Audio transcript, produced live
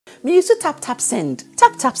Me used to tap send.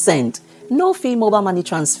 Tap send. No fee mobile money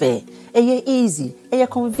transfer. Eye easy, eye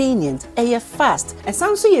convenient, eye fast, and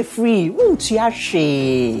sounds so free. Won't you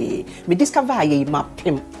she? Me discover ye map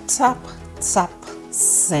him. Tap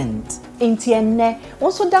send. Intienne.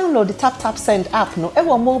 Also download the tap send app no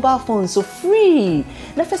ever mobile phone so free.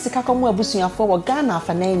 Na first ka komo abusuya for Ghana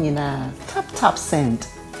fa na nyina. Tap send.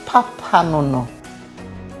 Papa no.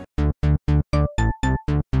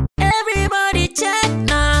 Everybody check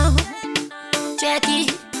now. Check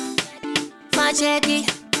it.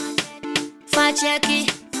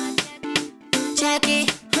 Check it.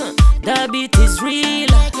 The beat is real.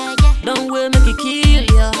 Don't wait, make it kill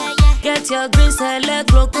ya. Get your green select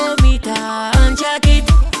glucometer and check it.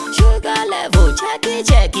 Sugar level, check it.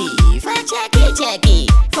 Check it. Green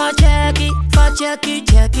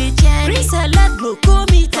select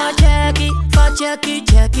glucometer. Check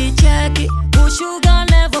it. Push sugar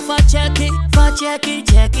level for check it. Check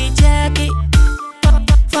it.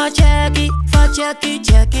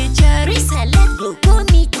 Reselect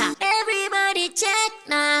glucometer. Everybody check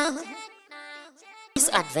now. This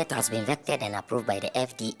advert has been vetted and approved by the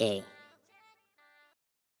FDA.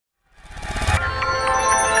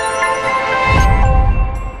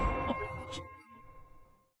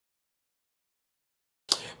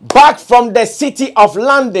 Back from the city of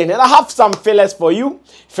London, and I have some fillers for you.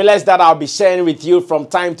 Fillers that I'll be sharing with you from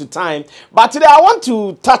time to time. But today I want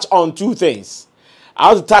to touch on two things.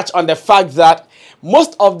 I want to touch on the fact that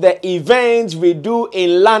most of the events we do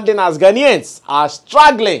in London as Ghanaians are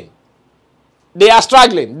struggling. They are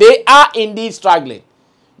struggling. They are indeed struggling.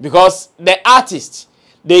 Because the artists,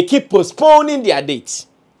 they keep postponing their dates.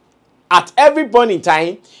 At every point in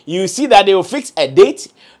time, you see that they will fix a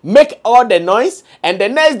date, make all the noise, and the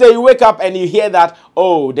next day you wake up and you hear that,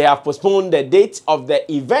 oh, they have postponed the date of the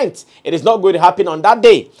event. It is not going to happen on that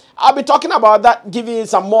day. I'll be talking about that, giving you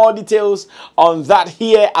some more details on that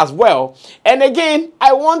here as well. And again,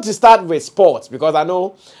 I want to start with sports because I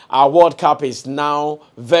know our World Cup is now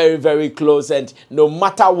very, very close, and no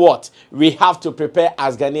matter what, we have to prepare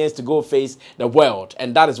as Ghanaians to go face the world,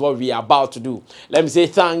 and that is what we are about to do. Let me say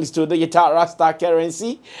thanks to the Guitar Rasta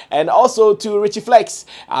Currency and also to Richie Flex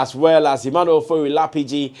as well as Emmanuel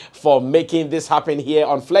Lapiji for making this happen here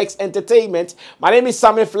on Flex Entertainment. My name is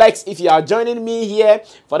Sammy Flex. If you are joining me here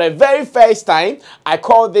for the very first time, I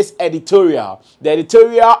call this editorial. The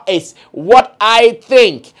editorial is what I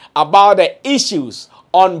think about the issues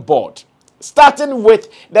on board, starting with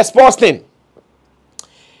the sports thing.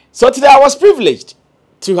 So today I was privileged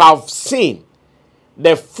to have seen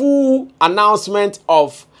the full announcement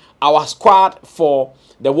of our squad for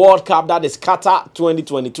the World Cup, that is Qatar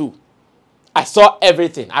 2022. I saw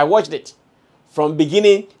everything. I watched it from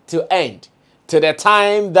beginning to end, to the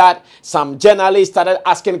time that some journalists started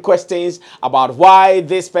asking questions about why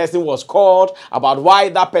this person was called, about why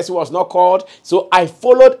that person was not called. So I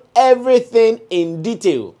followed everything in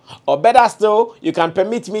detail. Or better still, you can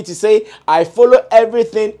permit me to say I follow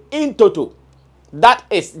everything in total. That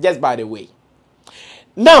is just by the way.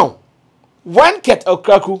 Now, when Ket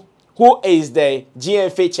Okraku, who is the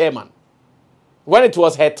GFA chairman, when it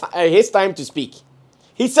was his time to speak,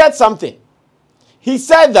 he said something. He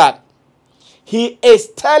said that he is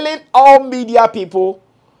telling all media people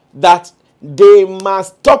that they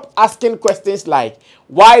must stop asking questions like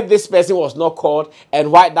why this person was not called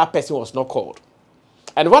and why that person was not called.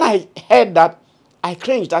 And when I heard that, I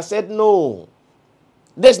cringed. I said, no,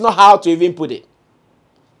 that's not how to even put it.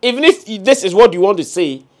 Even if this is what you want to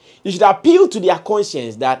say, you should appeal to their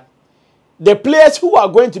conscience that the players who are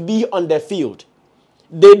going to be on the field,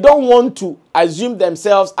 they don't want to assume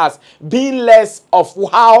themselves as being less of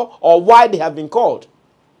how or why they have been called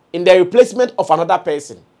in the replacement of another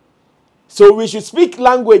person. So we should speak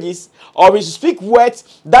languages, or we should speak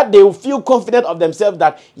words that they will feel confident of themselves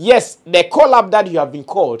that, yes, the call-up that you have been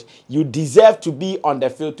called, you deserve to be on the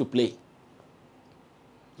field to play.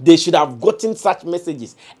 They should have gotten such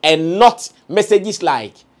messages and not messages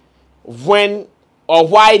like when or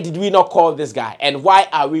why did we not call this guy and why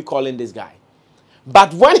are we calling this guy.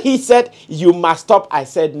 But when he said, you must stop, I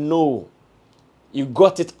said, no, you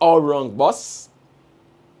got it all wrong, boss.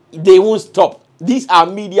 They won't stop. These are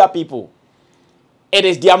media people. It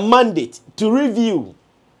is their mandate to review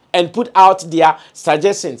and put out their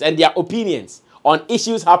suggestions and their opinions on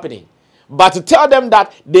issues happening. But to tell them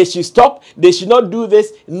that they should stop, they should not do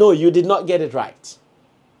this, no, you did not get it right.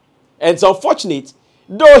 And it's unfortunate,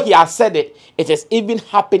 though he has said it, it is even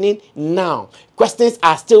happening now. Questions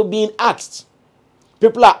are still being asked.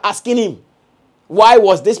 People are asking him, why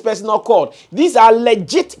was this person not called? These are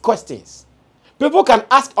legit questions. People can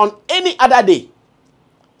ask on any other day.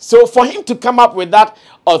 So for him to come up with that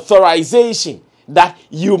authorization that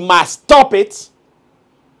you must stop it,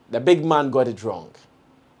 the big man got it wrong.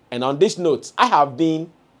 And on this note, I have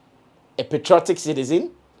been a patriotic citizen,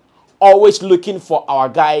 always looking for our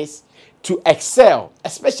guys to excel,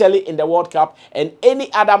 especially in the World Cup and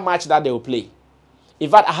any other match that they will play. In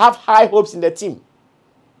fact, I have high hopes in the team.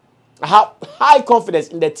 I have high confidence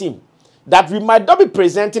in the team that we might not be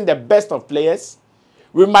presenting the best of players.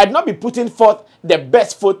 We might not be putting forth the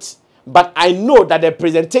best foot, but I know that the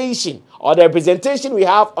presentation or the representation we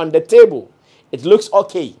have on the table, it looks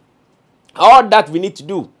okay. All that we need to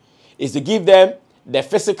do is to give them the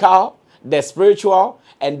physical, the spiritual,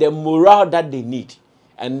 and the morale that they need.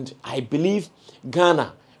 And I believe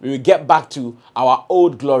Ghana, we will get back to our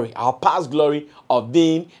old glory, our past glory of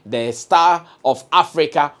being the star of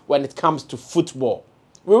Africa when it comes to football.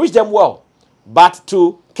 We wish them well. But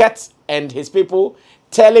to Ket and his people,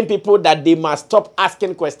 telling people that they must stop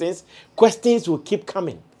asking questions, questions will keep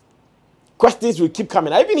coming. Questions will keep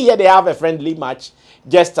coming. I even hear they have a friendly match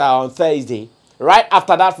just on Thursday. Right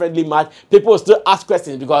after that friendly match, people will still ask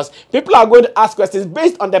questions because people are going to ask questions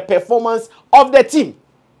based on the performance of the team.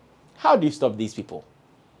 How do you stop these people?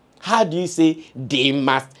 How do you say they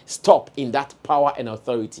must stop in that power and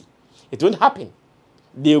authority? It won't happen.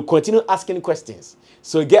 They will continue asking questions.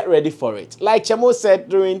 So get ready for it. Like Chemo said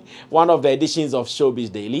during one of the editions of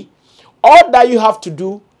Showbiz Daily, all that you have to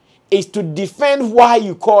do is to defend why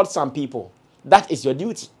you called some people. That is your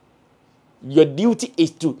duty. Your duty is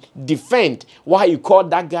to defend why you called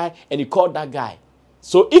that guy and you called that guy.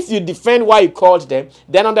 So if you defend why you called them,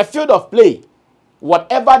 then on the field of play,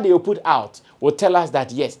 whatever they will put out will tell us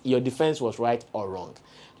that, yes, your defense was right or wrong.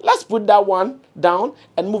 Let's put that one down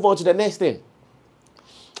and move on to the next thing.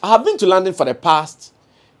 I have been to London for the past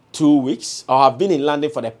 2 weeks, or have been in London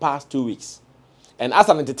for the past 2 weeks. And as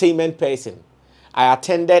an entertainment person, I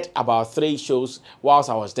attended about 3 shows whilst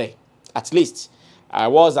I was there. At least, I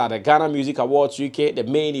was at the Ghana Music Awards UK, the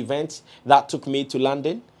main event that took me to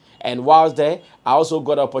London. And whilst there, I also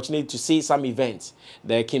got the opportunity to see some events.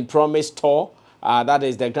 The King Promise Tour, that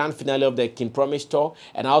is the grand finale of the King Promise Tour.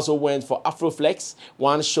 And I also went for Afroflex,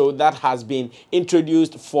 one show that has been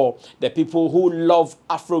introduced for the people who love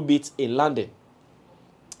Afrobeats in London.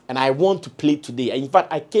 And I want to plead today. In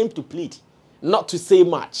fact, I came to plead, not to say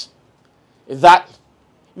much, that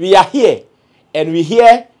we are here and we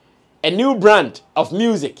hear a new brand of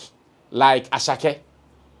music like Ashake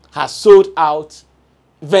has sold out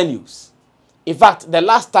venues. In fact, the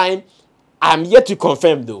last time, I'm yet to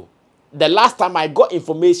confirm though, the last time I got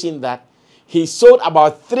information that he sold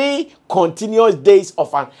about 3 continuous days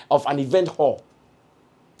of an event hall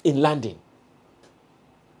in London.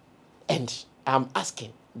 And I'm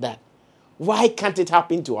asking that, why can't it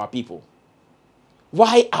happen to our people?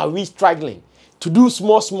 Why are we struggling to do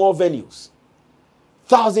small venues?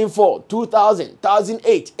 1,004, 2,000,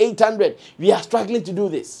 1,008, 800. We are struggling to do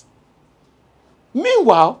this.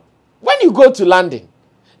 Meanwhile, when you go to London,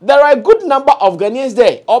 there are a good number of Ghanaians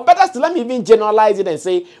there. Or better still, let me even generalize it and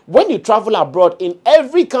say, when you travel abroad, in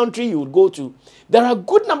every country you would go to, there are a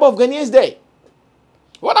good number of Ghanaians there.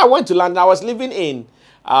 When I went to London, I was living in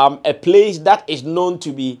a place that is known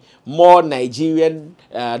to be more Nigerian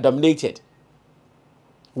dominated.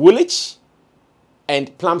 Woolwich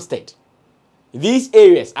and Plumstead. These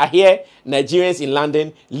areas are here. Nigerians in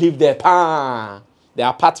London live there. The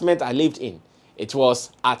apartment I lived in, it was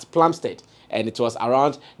at Plumstead. And it was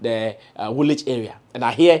around the Woolwich area. And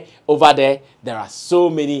I hear over there are so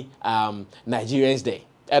many Nigerians there.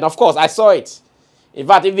 And of course, I saw it. In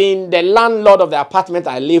fact, even the landlord of the apartment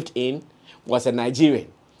I lived in was a Nigerian.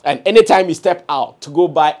 And anytime you step out to go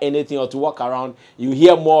buy anything or to walk around, you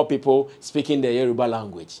hear more people speaking the Yoruba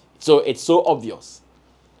language. So it's so obvious.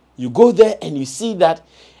 You go there and you see that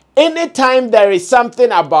anytime there is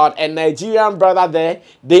something about a Nigerian brother there,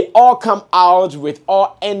 they all come out with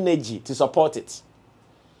all energy to support it.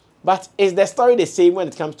 But is the story the same when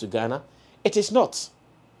it comes to Ghana? It is not.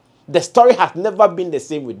 The story has never been the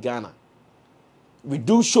same with Ghana. We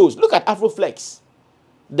do shows. Look at Afroflex.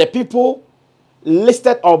 The people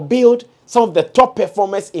listed or billed some of the top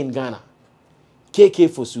performers in Ghana. KK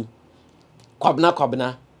Fosu,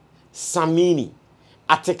 Kwabena, Samini,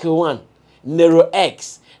 Article 1, Nero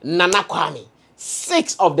X, Nana Kwame,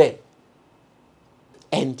 6 of them.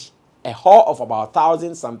 And a hall of about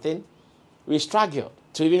 1,000 something, we struggled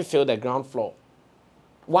to even fill the ground floor.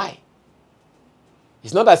 Why?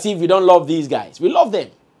 It's not as if we don't love these guys. We love them.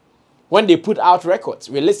 When they put out records,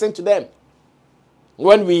 we listen to them.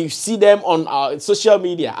 When we see them on our social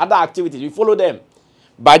media, other activities, we follow them.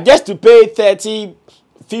 But just to pay 30,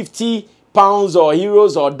 50 pounds or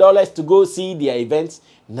euros or dollars to go see their events,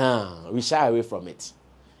 Nah, we shy away from it.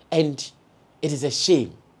 And it is a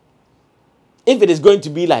shame. If it is going to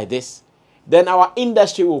be like this, then our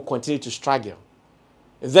industry will continue to struggle.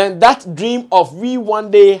 Then that dream of we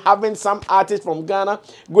one day having some artists from Ghana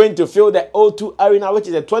going to fill the O2 Arena, which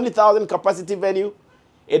is a 20,000 capacity venue,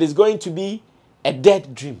 it is going to be a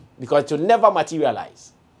dead dream because it will never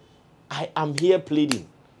materialize. I am here pleading,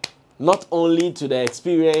 not only to the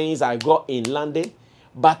experience I got in London,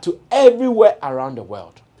 but to everywhere around the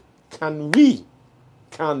world. Can we,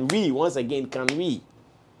 once again, can we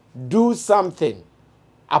do something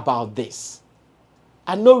about this?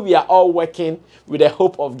 I know we are all working with the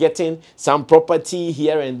hope of getting some property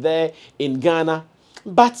here and there in Ghana,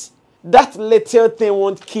 but that little thing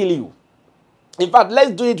won't kill you. In fact,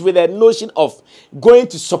 let's do it with the notion of going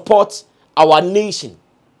to support our nation.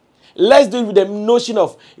 Let's do it with the notion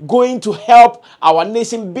of going to help our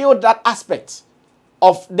nation build that aspect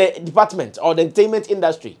of the department or the entertainment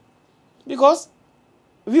industry. Because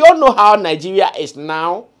we all know how Nigeria is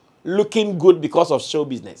now looking good because of show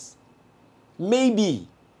business. Maybe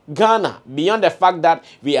Ghana, beyond the fact that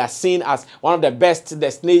we are seen as one of the best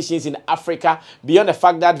destinations in Africa, beyond the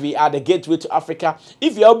fact that we are the gateway to Africa,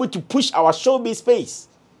 if you are able to push our showbiz space,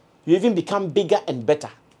 you even become bigger and better.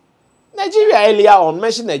 Nigeria earlier on,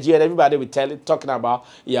 mention Nigeria, everybody will talking about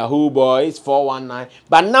Yahoo Boys, 419.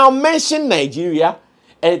 But now mention Nigeria,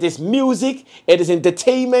 and it is music, it is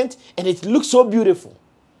entertainment, and it looks so beautiful.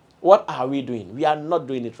 What are we doing? We are not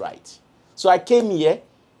doing it right. So I came here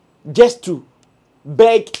just to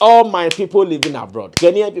beg all my people living abroad,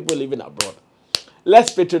 Ghanaian people living abroad,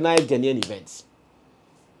 let's patronize Ghanaian events.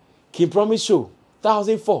 King Promise Show,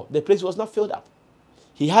 2004, the place was not filled up.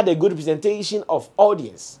 He had a good representation of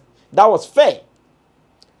audience. That was fair.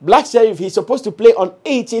 Black Sheriff, he's supposed to play on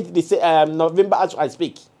 18th November as I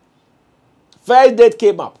speak. First date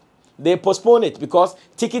came up. They postponed it because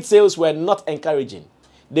ticket sales were not encouraging.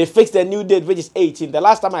 They fixed a new date, which is 18. The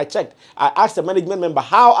last time I checked, I asked the management member,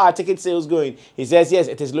 how are ticket sales going? He says, yes,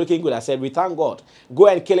 it is looking good. I said, we thank God. Go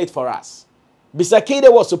and kill it for us. Bisakide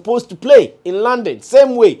was supposed to play in London.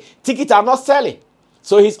 Same way. Tickets are not selling.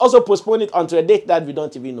 So he's also postponed it onto a date that we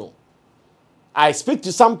don't even know. I speak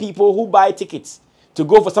to some people who buy tickets to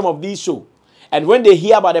go for some of these shows. And when they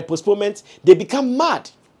hear about the postponement, they become mad.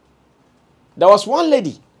 There was one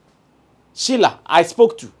lady, Sheila, I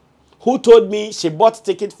spoke to, who told me she bought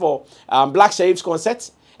ticket for Black Sheriff's concert.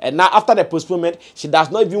 And now after the postponement, she does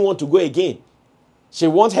not even want to go again. She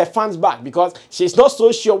wants her funds back because she's not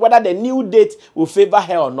so sure whether the new date will favor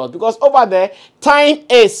her or not. Because over there, time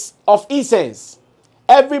is of essence.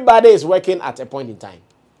 Everybody is working at a point in time.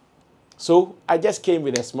 So I just came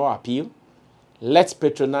with a small appeal. Let's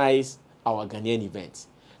patronize our Ghanaian events.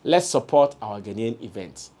 Let's support our Ghanaian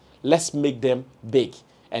events. Let's make them big.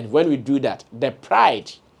 And when we do that, the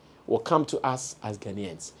pride will come to us as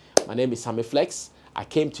Ghanaians. My name is Sammy Flex. I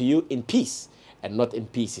came to you in peace and not in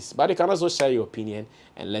pieces. But you can also share your opinion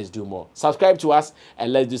and let's do more. Subscribe to us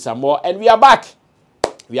and let's do some more. And we are back.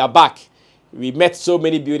 We are back. We met so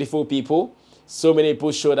many beautiful people. So many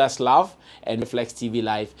people showed us love. And Flex TV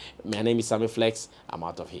Live. My name is Sammy Flex. I'm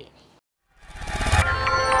out of here.